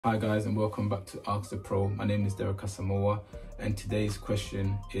Hi guys, and welcome back to Ask the Pro. My name is Derek Asamoah, and today's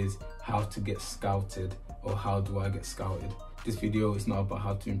question is how to get scouted, or how do I get scouted? This video is not about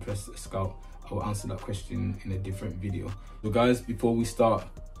how to impress a scout. I will answer that question in a different video. So guys, before we start,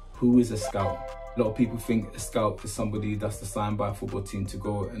 who is a scout? A lot of people think a scout is somebody that's assigned by a football team to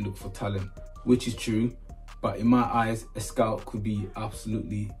go and look for talent, which is true, but in my eyes, a scout could be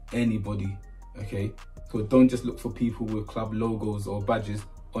absolutely anybody, okay? So don't just look for people with club logos or badges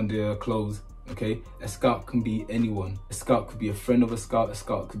on their clothes, okay? A scout can be anyone. A scout could be a friend of a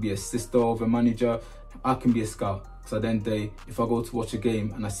scout could be a sister of a manager. I can be a scout, because at the end of the day, if I go to watch a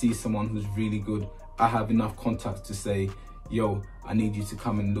game and I see someone who's really good, I have enough contacts to say, yo, I need you to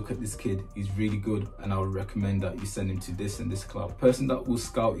come and look at this kid, he's really good, and I would recommend that you send him to this and this club. The person that will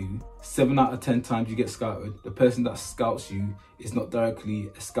scout you, 7 out of 10 times you get scouted, the person that scouts you is not directly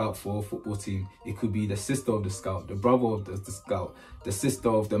a scout for a football team. It could be the sister of the scout, the brother of the scout, the sister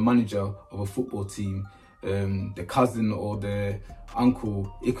of the manager of a football team, the cousin or the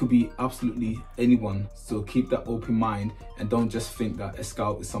uncle. It could be absolutely anyone. So keep that open mind and don't just think that a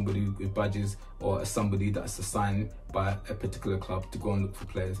scout is somebody with badges or somebody that's assigned by a particular club to go and look for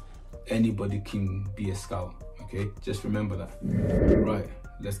players. Anybody can be a scout, okay? Just remember that. Right,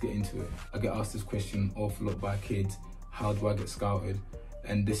 let's get into it. I get asked this question an awful lot by kids: how do I get scouted?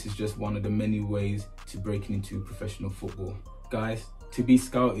 And this is just one of the many ways to breaking into professional football. Guys, to be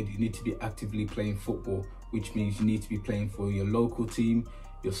scouted, you need to be actively playing football, which means you need to be playing for your local team,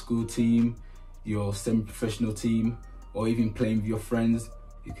 your school team, your semi-professional team, or even playing with your friends.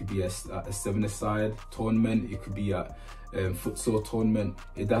 It could be at a seven-a-side tournament, it could be at futsal tournament.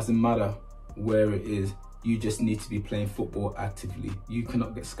 It doesn't matter where it is, you just need to be playing football actively. You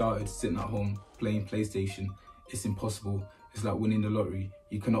cannot get scouted sitting at home playing PlayStation. It's impossible. It's like winning the lottery.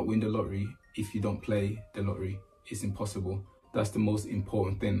 You cannot win the lottery if you don't play the lottery. It's impossible. That's the most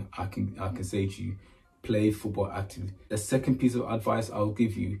important thing I can say to you. Play football actively. The second piece of advice I'll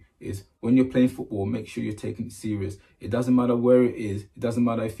give you is, when you're playing football, make sure you're taking it serious. It doesn't matter where it is. It doesn't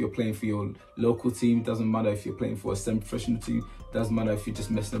matter if you're playing for your local team. It doesn't matter if you're playing for a semi-professional team. It doesn't matter if you're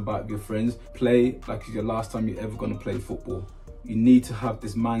just messing about with your friends. Play like it's your last time you're ever going to play football. You need to have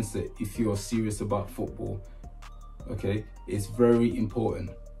this mindset if you're serious about football, okay? It's very important.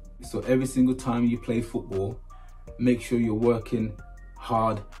 So every single time you play football, make sure you're working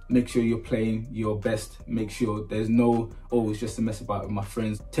hard, make sure you're playing your best, make sure there's no, oh, it's just a mess about with my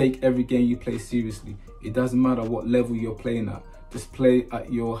friends. Take every game you play seriously. It doesn't matter what level you're playing at, just play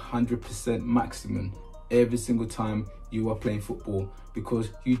at your 100% maximum every single time you are playing football, because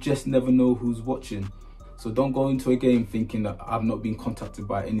you just never know who's watching. So don't go into a game thinking that I've not been contacted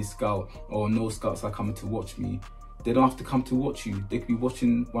by any scout, or no scouts are coming to watch me. They don't have to come to watch you. They could be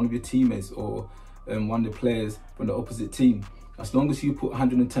watching one of your teammates or one of the players from the opposite team. As long as you put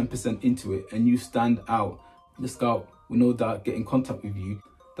 110% into it and you stand out, the scout will no doubt get in contact with you.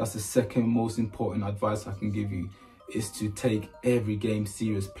 That's the second most important advice I can give you, is to take every game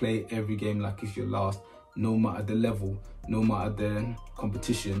serious. Play every game like it's your last, no matter the level, no matter the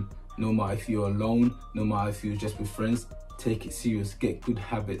competition, no matter if you're alone, no matter if you're just with friends. Take it serious, get good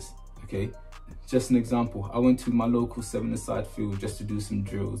habits, okay? Just an example, I went to my local 7-a-side field just to do some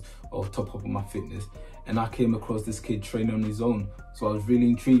drills or top up on my fitness, and I came across this kid training on his own. So I was really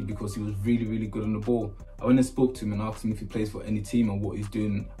intrigued because he was really good on the ball. I went and spoke to him and asked him if he plays for any team and what he's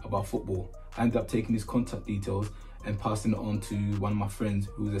doing about football. I ended up taking his contact details and passing it on to one of my friends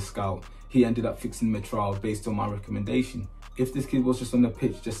who was a scout. He ended up fixing him a trial based on my recommendation. If this kid was just on the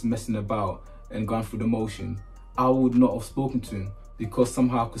pitch, just messing about and going through the motion, I would not have spoken to him, because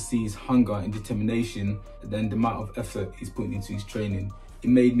somehow I could see his hunger and determination, and then the amount of effort he's putting into his training. It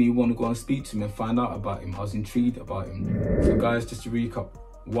made me want to go and speak to him and find out about him. I was intrigued about him. So guys, just to recap,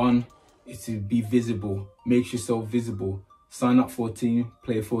 1 is to be visible. Make yourself visible. Sign up for a team,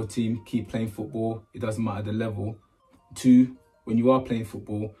 play for a team, keep playing football. It doesn't matter the level. 2, when you are playing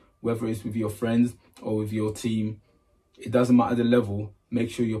football, whether it's with your friends or with your team, it doesn't matter the level, make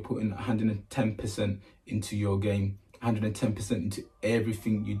sure you're putting 110% into your game. 110% into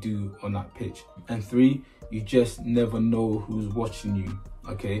everything you do on that pitch. And 3, you just never know who's watching you,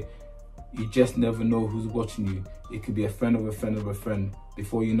 okay? You just never know who's watching you. It could be a friend of a friend of a friend.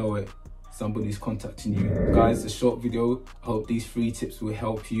 Before you know it, somebody's contacting you. Guys, a short video. I hope these 3 tips will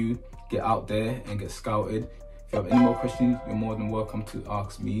help you get out there and get scouted. If you have any more questions, you're more than welcome to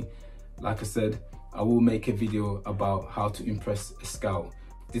ask me. Like I said, I will make a video about how to impress a scout.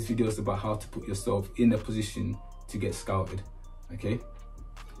 This video is about how to put yourself in a position to get scouted, okay?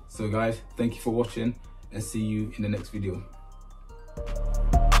 So guys, thank you for watching, and see you in the next video.